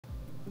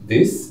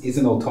This is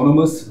an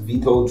autonomous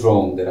VTOL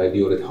drone that I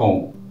built at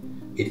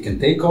home. It can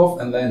take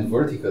off and land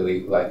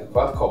vertically like a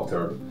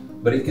quadcopter,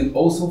 but it can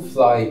also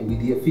fly with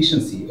the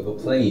efficiency of a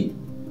plane.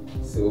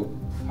 So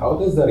how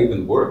does that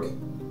even work?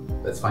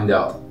 Let's find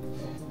out.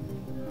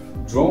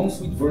 Drones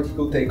with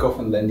vertical takeoff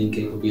and landing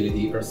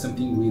capability are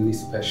something really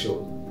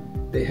special.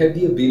 They have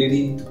the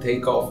ability to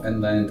take off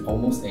and land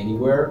almost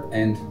anywhere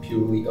and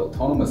purely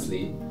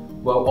autonomously,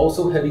 while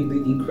also having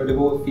the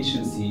incredible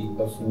efficiency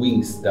of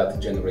wings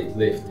that generate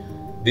lift.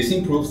 This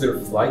improves their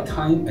flight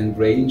time and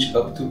range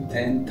up to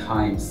 10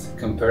 times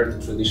compared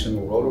to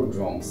traditional rotor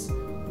drones,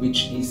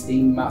 which is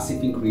a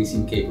massive increase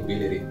in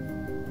capability.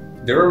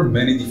 There are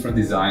many different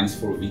designs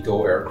for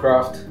VTOL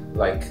aircraft,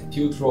 like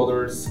tilt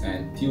rotors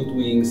and tilt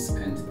wings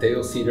and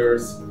tail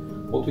seaters.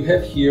 What we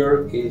have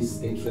here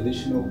is a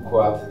traditional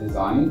quad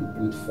design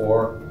with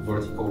 4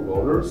 vertical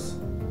rotors,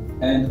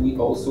 and we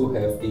also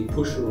have a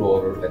pusher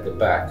rotor at the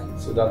back,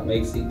 so that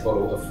makes a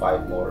total of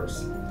 5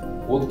 motors.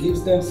 What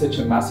gives them such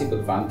a massive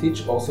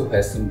advantage also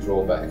has some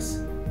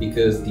drawbacks,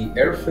 because the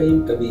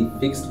airframe of a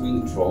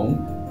fixed-wing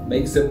drone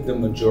makes up the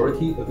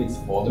majority of its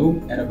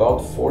volume and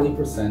about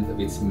 40% of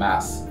its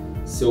mass.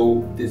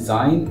 So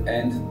design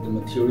and the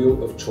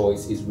material of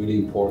choice is really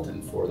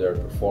important for their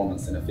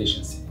performance and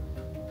efficiency.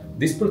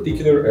 This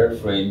particular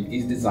airframe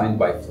is designed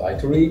by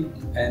Flightery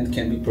and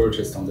can be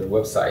purchased on their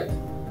website.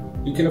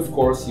 You can of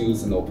course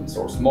use an open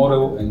source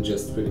model and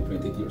just 3D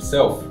print it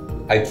yourself.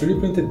 I 3D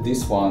printed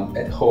this one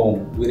at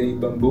home with a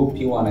bamboo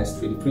P1S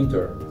 3D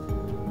printer,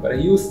 but I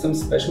used some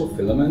special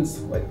filaments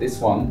like this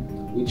one,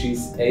 which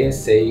is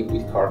ASA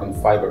with carbon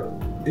fiber.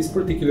 This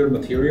particular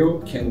material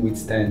can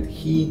withstand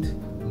heat,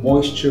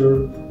 moisture,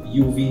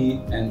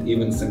 UV, and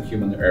even some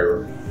human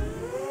error.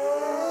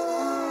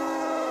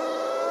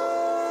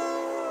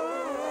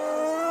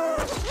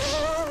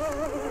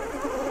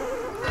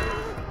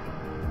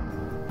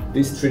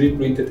 This 3D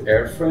printed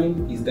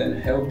airframe is then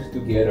held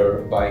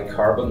together by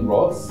carbon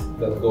rods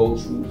that go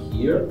through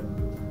here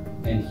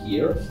and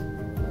here,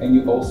 and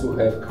you also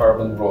have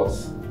carbon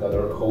rods that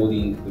are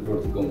holding the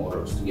vertical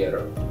motors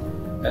together.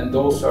 And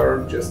those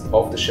are just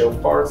off-the-shelf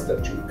parts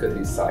that you cut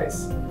in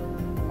size.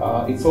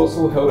 It's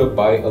also held up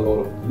by a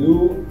lot of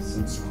glue,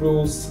 some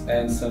screws,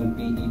 and some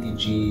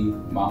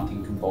PETG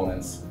mounting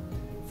components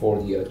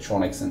for the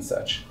electronics and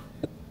such.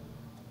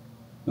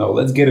 Now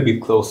let's get a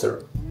bit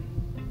closer.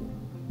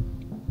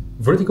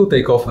 Vertical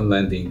takeoff and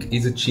landing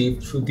is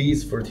achieved through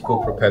these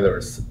vertical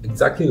propellers,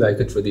 exactly like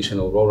a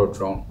traditional rotor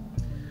drone.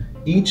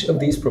 Each of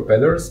these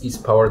propellers is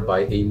powered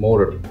by a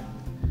motor.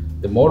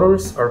 The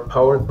motors are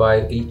powered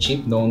by a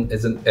chip known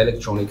as an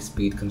electronic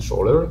speed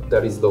controller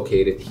that is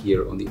located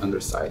here on the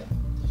underside.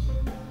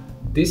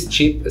 This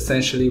chip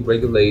essentially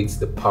regulates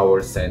the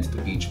power sent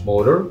to each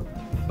motor,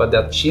 but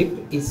that chip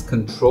is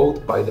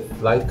controlled by the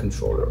flight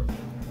controller.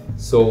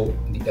 So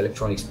the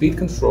electronic speed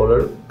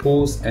controller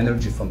pulls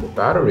energy from the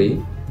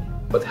battery,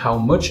 but how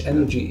much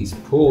energy is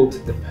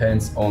pulled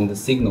depends on the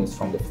signals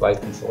from the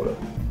flight controller.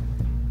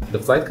 The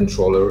flight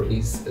controller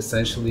is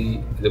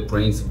essentially the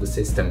brains of the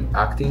system,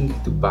 acting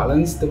to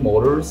balance the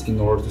motors in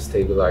order to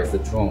stabilize the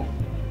drone.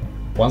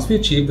 Once we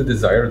achieve the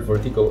desired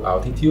vertical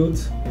altitude,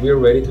 we are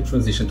ready to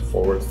transition to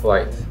forward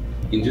flight.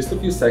 In just a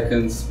few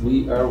seconds,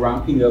 we are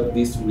ramping up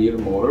this rear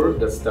motor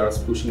that starts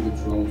pushing the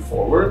drone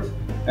forward,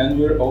 and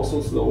we're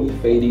also slowly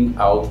fading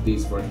out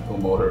these vertical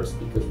motors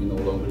because we no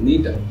longer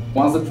need them.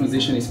 Once the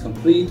transition is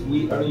complete,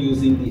 we are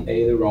using the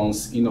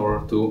ailerons in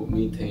order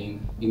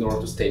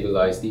to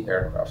stabilize the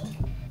aircraft.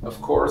 Of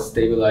course,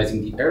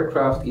 stabilizing the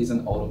aircraft is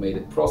an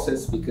automated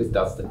process because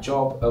that's the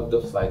job of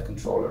the flight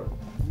controller.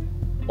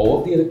 All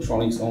of the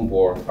electronics on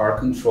board are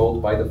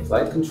controlled by the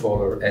flight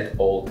controller at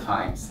all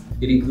times.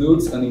 It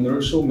includes an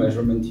inertial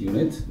measurement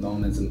unit,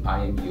 known as an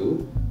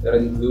IMU, that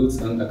includes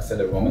an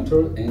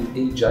accelerometer and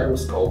a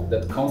gyroscope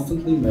that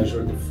constantly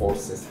measure the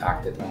forces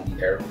acted on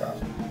the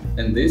aircraft.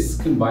 And this,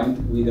 combined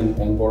with an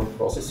onboard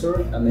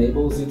processor,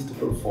 enables it to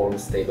perform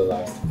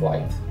stabilized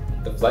flight.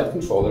 The flight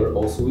controller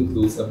also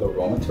includes a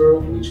barometer,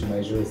 which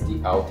measures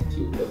the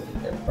altitude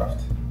of the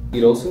aircraft.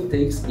 It also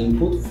takes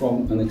input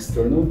from an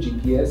external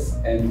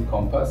GPS and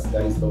compass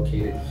that is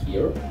located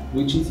here,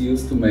 which is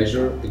used to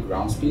measure the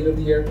ground speed of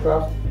the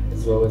aircraft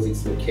as well as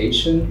its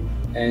location,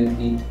 and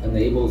it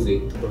enables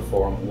it to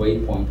perform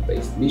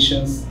waypoint-based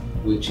missions,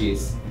 which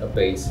is a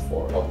base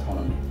for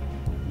autonomy.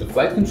 The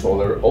flight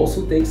controller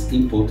also takes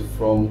input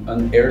from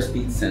an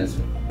airspeed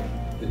sensor.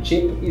 The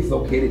chip is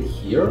located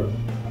here,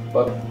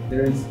 but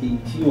there is a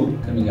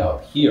tube coming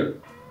out here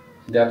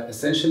that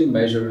essentially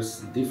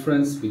measures the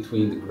difference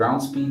between the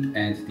ground speed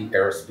and the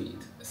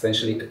airspeed,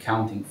 essentially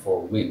accounting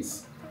for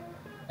winds.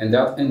 And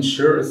that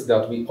ensures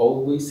that we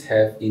always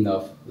have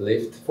enough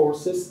lift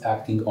forces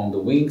acting on the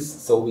wings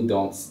so we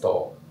don't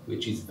stall,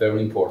 which is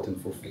very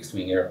important for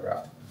fixed-wing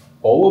aircraft.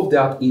 All of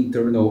that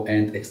internal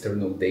and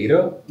external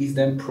data is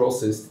then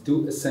processed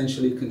to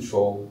essentially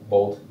control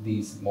both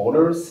these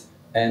motors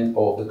and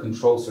all the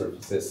control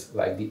surfaces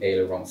like the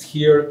ailerons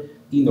here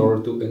in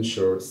order to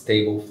ensure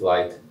stable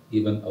flight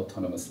even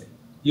autonomously.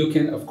 You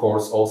can, of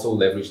course, also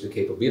leverage the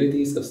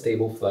capabilities of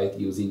stable flight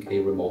using a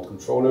remote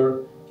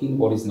controller in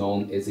what is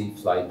known as a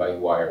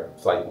fly-by-wire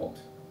flight mode.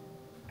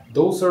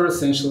 Those are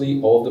essentially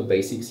all the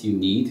basics you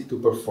need to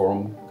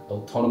perform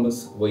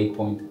autonomous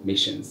waypoint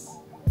missions.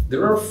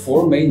 There are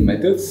 4 main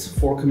methods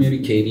for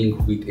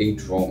communicating with a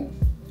drone.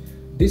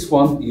 This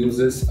one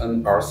uses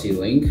an RC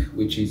link,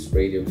 which is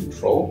radio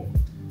control.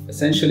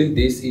 Essentially,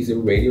 this is a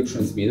radio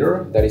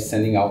transmitter that is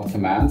sending out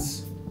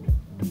commands,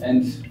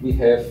 and we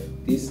have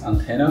this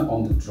antenna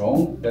on the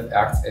drone that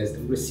acts as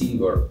the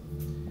receiver.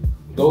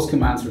 Those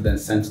commands are then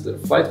sent to the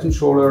flight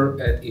controller,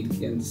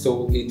 and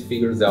so it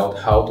figures out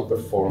how to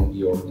perform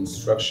your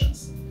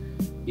instructions.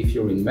 If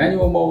you're in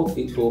manual mode,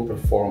 it will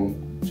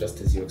perform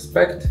just as you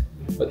expect,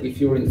 but if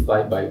you're in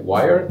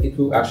fly-by-wire, it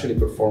will actually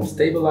perform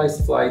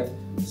stabilized flight.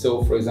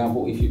 So, for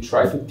example, if you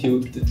try to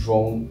tilt the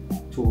drone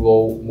to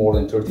roll more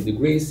than 30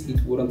 degrees,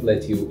 it wouldn't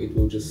let you. It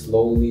will just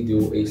slowly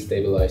do a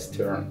stabilized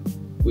turn,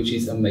 which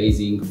is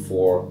amazing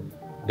for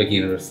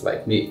beginners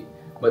like me.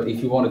 But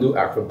if you want to do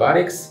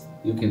acrobatics,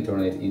 you can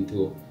turn it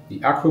into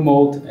the acro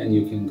mode and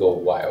you can go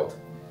wild.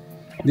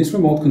 This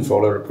remote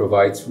controller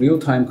provides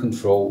real-time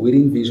control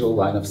within visual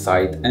line of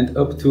sight and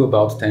up to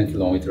about 10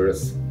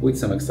 kilometers, with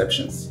some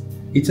exceptions.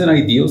 It's an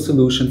ideal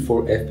solution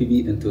for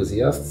FPV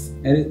enthusiasts,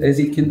 as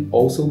it can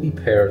also be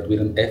paired with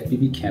an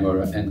FPV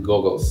camera and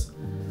goggles.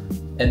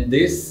 And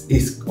this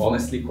is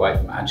honestly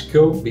quite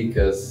magical,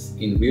 because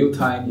in real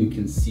time you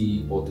can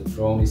see what the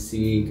drone is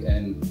seeing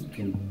and you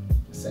can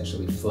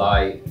essentially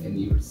fly and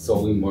you're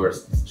so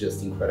immersed. It's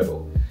just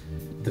incredible.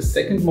 The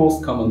second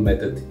most common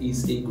method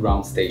is a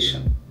ground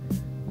station.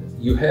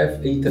 You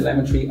have a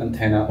telemetry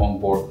antenna on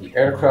board the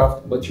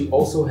aircraft, but you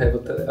also have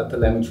a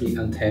telemetry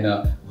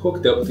antenna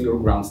hooked up to your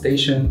ground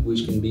station,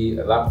 which can be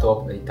a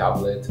laptop, a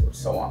tablet, or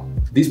so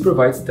on. This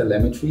provides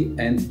telemetry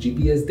and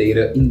GPS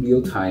data in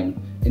real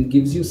time and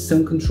gives you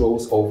some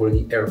controls over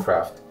the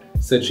aircraft,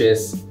 such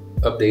as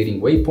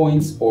updating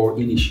waypoints or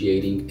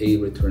initiating a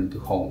return to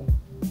home.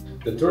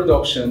 The third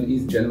option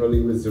is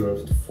generally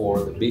reserved for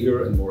the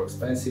bigger and more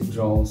expensive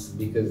drones,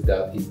 because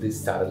that is the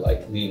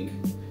satellite link.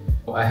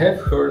 I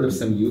have heard of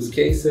some use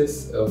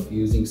cases of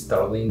using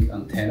Starlink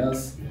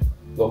antennas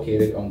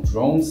located on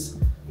drones,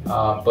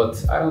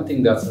 but I don't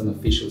think that's an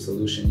official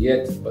solution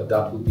yet, but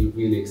that would be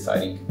really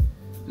exciting.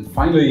 And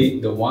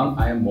finally, the one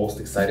I am most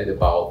excited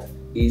about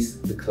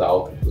is the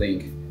Cloud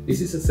Link.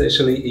 This is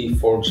essentially a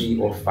 4G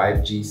or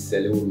 5G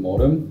cellular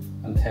modem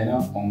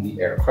antenna on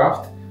the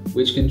aircraft,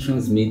 which can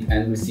transmit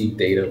and receive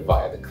data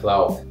via the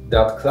cloud.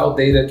 That cloud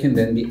data can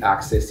then be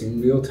accessed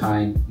in real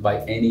time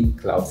by any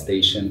cloud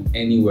station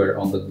anywhere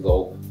on the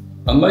globe.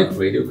 Unlike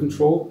radio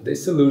control,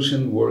 this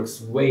solution works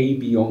way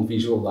beyond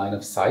visual line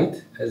of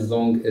sight, as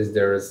long as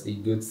there is a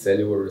good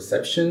cellular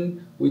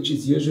reception, which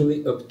is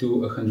usually up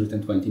to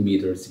 120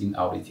 meters in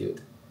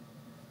altitude.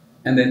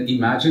 And then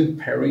imagine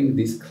pairing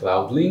this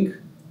cloud link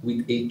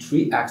with a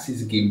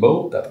 3-axis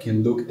gimbal that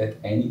can look at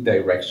any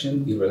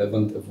direction,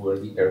 irrelevant of where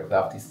the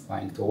aircraft is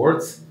flying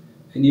towards,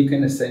 and you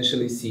can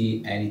essentially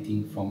see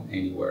anything from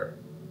anywhere.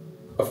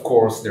 Of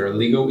course, there are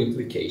legal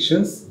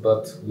implications,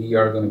 but we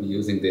are going to be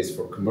using this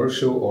for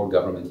commercial or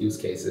government use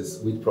cases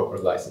with proper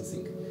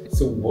licensing.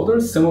 So what are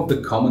some of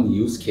the common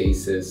use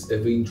cases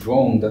of a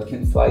drone that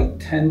can fly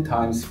 10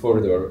 times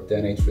further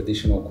than a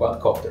traditional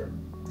quadcopter?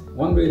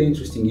 One really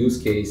interesting use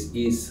case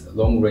is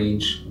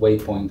long-range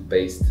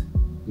waypoint-based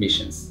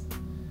missions,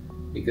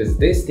 because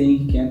this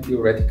thing can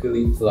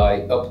theoretically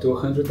fly up to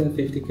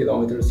 150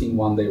 kilometers in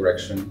one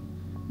direction,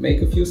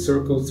 make a few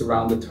circles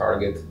around the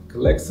target,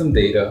 collect some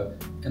data,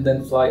 and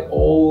then fly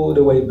all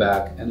the way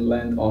back and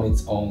land on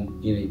its own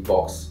in a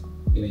box,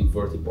 in a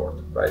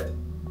vertiport, right?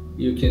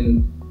 You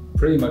can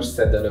pretty much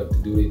set that up to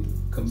do it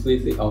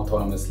completely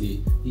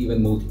autonomously,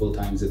 even multiple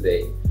times a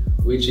day,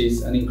 which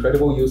is an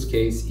incredible use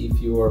case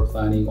if you are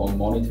planning on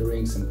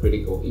monitoring some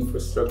critical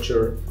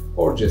infrastructure,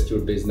 or just your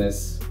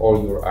business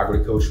or your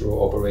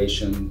agricultural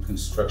operation,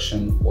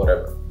 construction,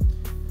 whatever.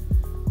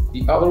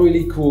 The other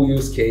really cool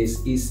use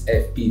case is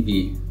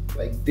FPV.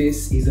 Like,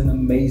 this is an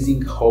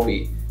amazing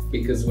hobby,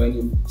 because when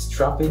you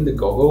strap in the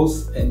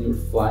goggles and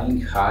you're flying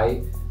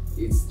high,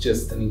 it's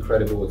just an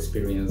incredible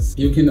experience.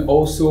 You can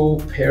also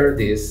pair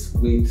this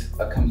with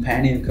a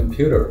companion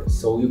computer.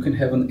 So you can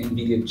have an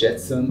NVIDIA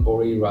Jetson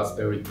or a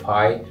Raspberry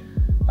Pi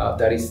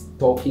that is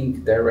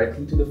talking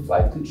directly to the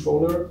flight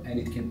controller, and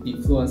it can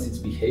influence its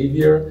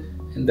behavior,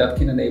 and that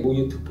can enable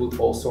you to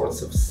put all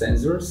sorts of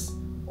sensors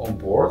on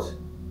board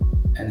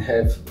and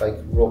have like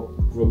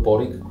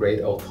robotic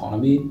grade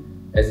autonomy,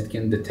 as it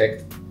can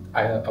detect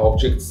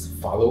objects,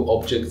 follow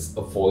objects,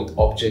 avoid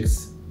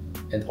objects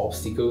and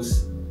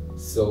obstacles,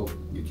 so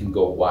you can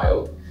go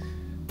wild.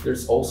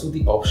 There's also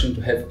the option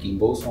to have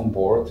gimbals on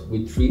board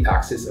with 3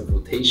 axes of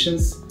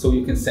rotations, so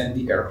you can send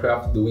the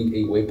aircraft doing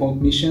a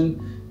waypoint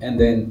mission, and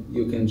then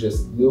you can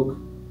just look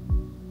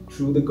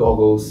through the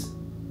goggles.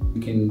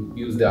 You can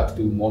use that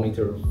to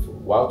monitor for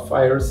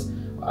wildfires,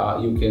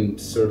 you can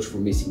search for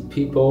missing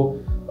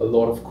people, a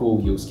lot of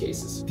cool use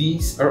cases.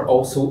 These are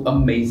also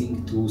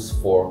amazing tools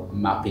for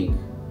mapping.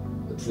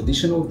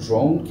 traditional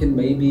drone can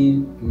maybe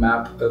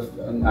map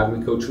an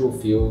agricultural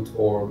field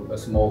or a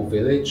small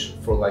village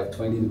for like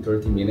 20 to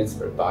 30 minutes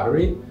per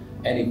battery.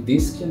 And if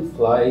this can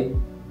fly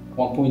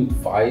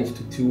 1.5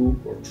 to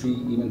 2 or 3,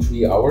 even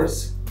 3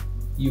 hours,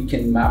 you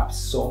can map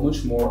so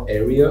much more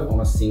area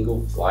on a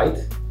single flight,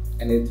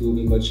 and it will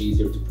be much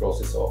easier to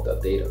process all of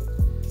that data.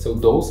 So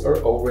those are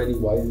already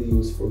widely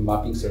used for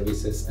mapping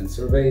services and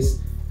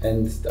surveys,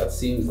 and that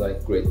seems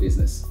like great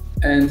business.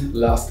 And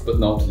last but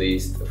not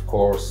least, of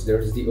course,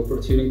 there's the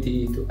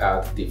opportunity to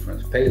add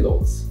different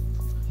payloads.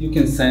 You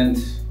can send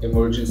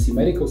emergency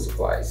medical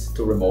supplies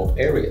to remote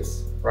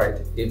areas, right?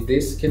 If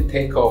this can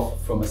take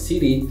off from a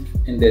city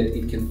and that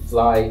it can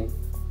fly,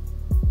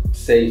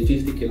 say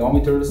 50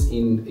 kilometers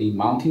in a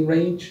mountain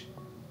range,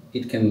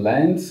 it can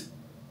land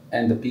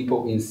and the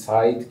people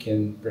inside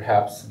can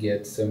perhaps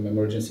get some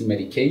emergency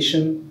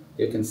medication.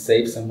 You can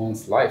save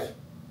someone's life.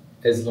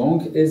 As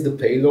long as the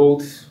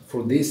payload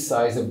for this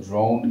size of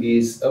drone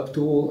is up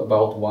to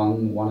about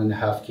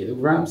 1.5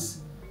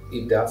 kilograms,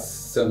 if that's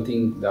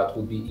something that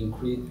would be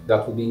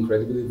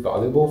incredibly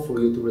valuable for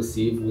you to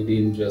receive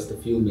within just a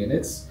few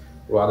minutes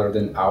rather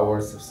than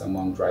hours of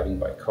someone driving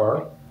by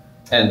car,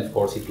 and of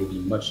course it will be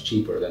much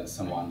cheaper than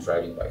someone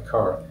driving by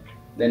car,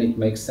 then it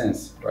makes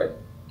sense, right?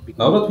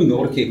 Now that we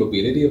know the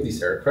capability of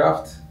this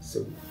aircraft,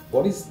 so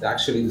what is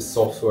actually the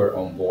software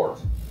on board?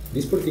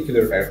 This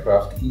particular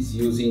aircraft is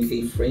using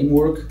a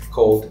framework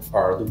called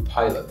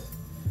ArduPilot.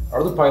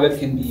 ArduPilot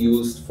can be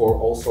used for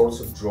all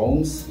sorts of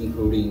drones,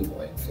 including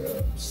like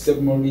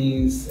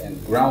submarines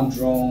and ground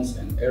drones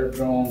and air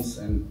drones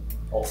and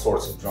all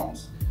sorts of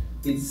drones.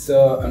 It's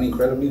an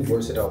incredibly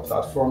versatile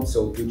platform,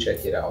 so do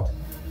check it out.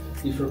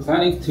 If you're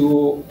planning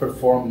to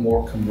perform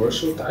more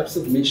commercial types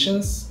of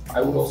missions,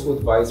 I would also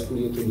advise for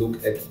you to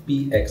look at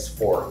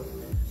PX4.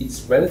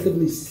 It's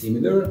relatively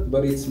similar,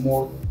 but it's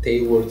more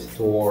tailored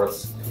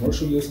towards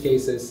commercial use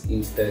cases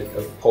instead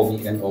of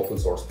hobby and open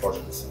source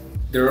projects.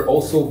 There are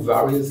also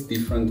various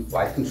different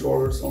flight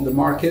controllers on the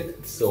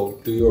market, so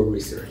do your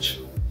research.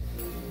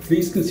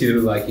 Please consider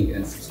liking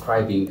and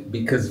subscribing,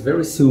 because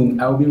very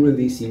soon I'll be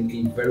releasing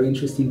a very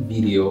interesting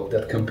video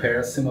that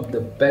compares some of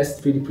the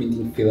best 3D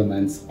printing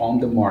filaments on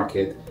the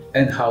market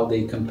and how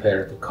they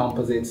compare to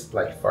composites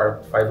like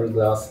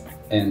fiberglass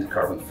and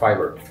carbon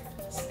fiber.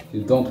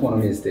 You don't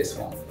want to miss this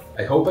one.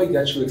 I hope I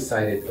got you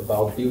excited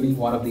about building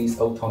one of these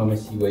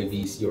autonomous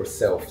UAVs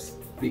yourselves,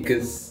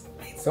 because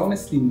it's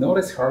honestly not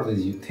as hard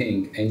as you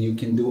think, and you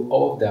can do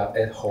all of that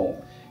at home.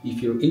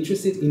 If you're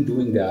interested in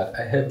doing that,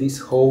 I have this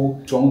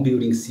whole drone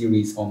building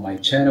series on my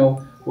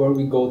channel where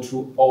we go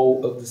through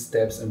all of the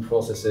steps and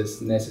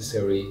processes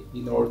necessary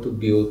in order to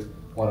build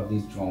one of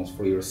these drones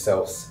for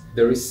yourselves.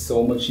 There is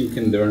so much you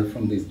can learn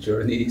from this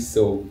journey,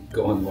 so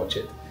go and watch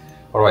it.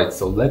 Alright,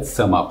 so let's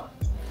sum up.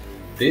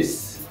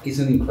 This is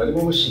an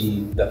incredible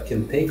machine that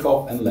can take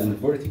off and land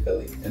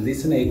vertically, and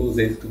this enables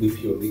it to be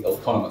purely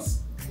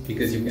autonomous,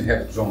 because you can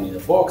have a drone in a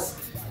box,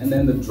 and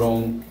then the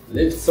drone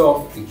lifts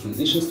off, it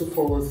transitions to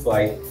forward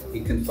flight,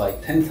 it can fly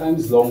 10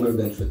 times longer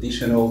than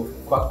traditional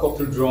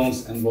quadcopter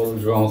drones and rotor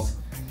drones,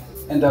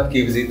 and that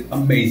gives it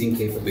amazing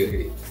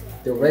capability.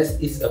 The rest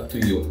is up to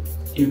you.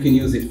 You can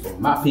use it for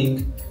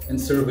mapping and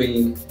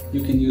surveying,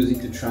 you can use it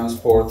to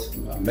transport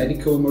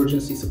medical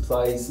emergency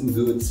supplies and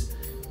goods,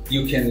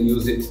 you can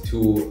use it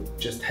to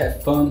just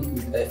have fun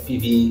with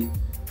FPV,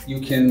 you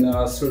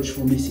can search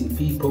for missing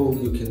people,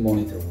 you can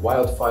monitor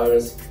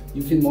wildfires,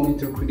 you can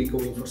monitor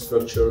critical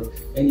infrastructure,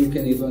 and you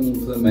can even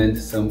implement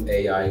some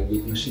AI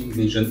with machine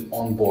vision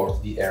on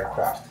board the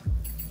aircraft.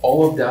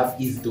 All of that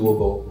is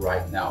doable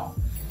right now.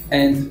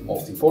 And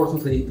most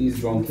importantly, this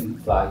drone can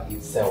fly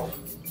itself,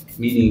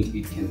 meaning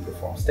it can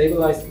perform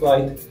stabilized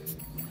flight,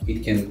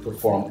 it can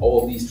perform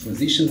all of these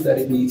transitions that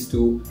it needs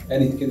to,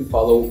 and it can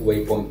follow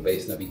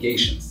waypoint-based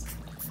navigations.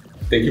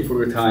 Thank you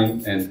for your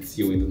time, and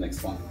see you in the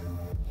next one.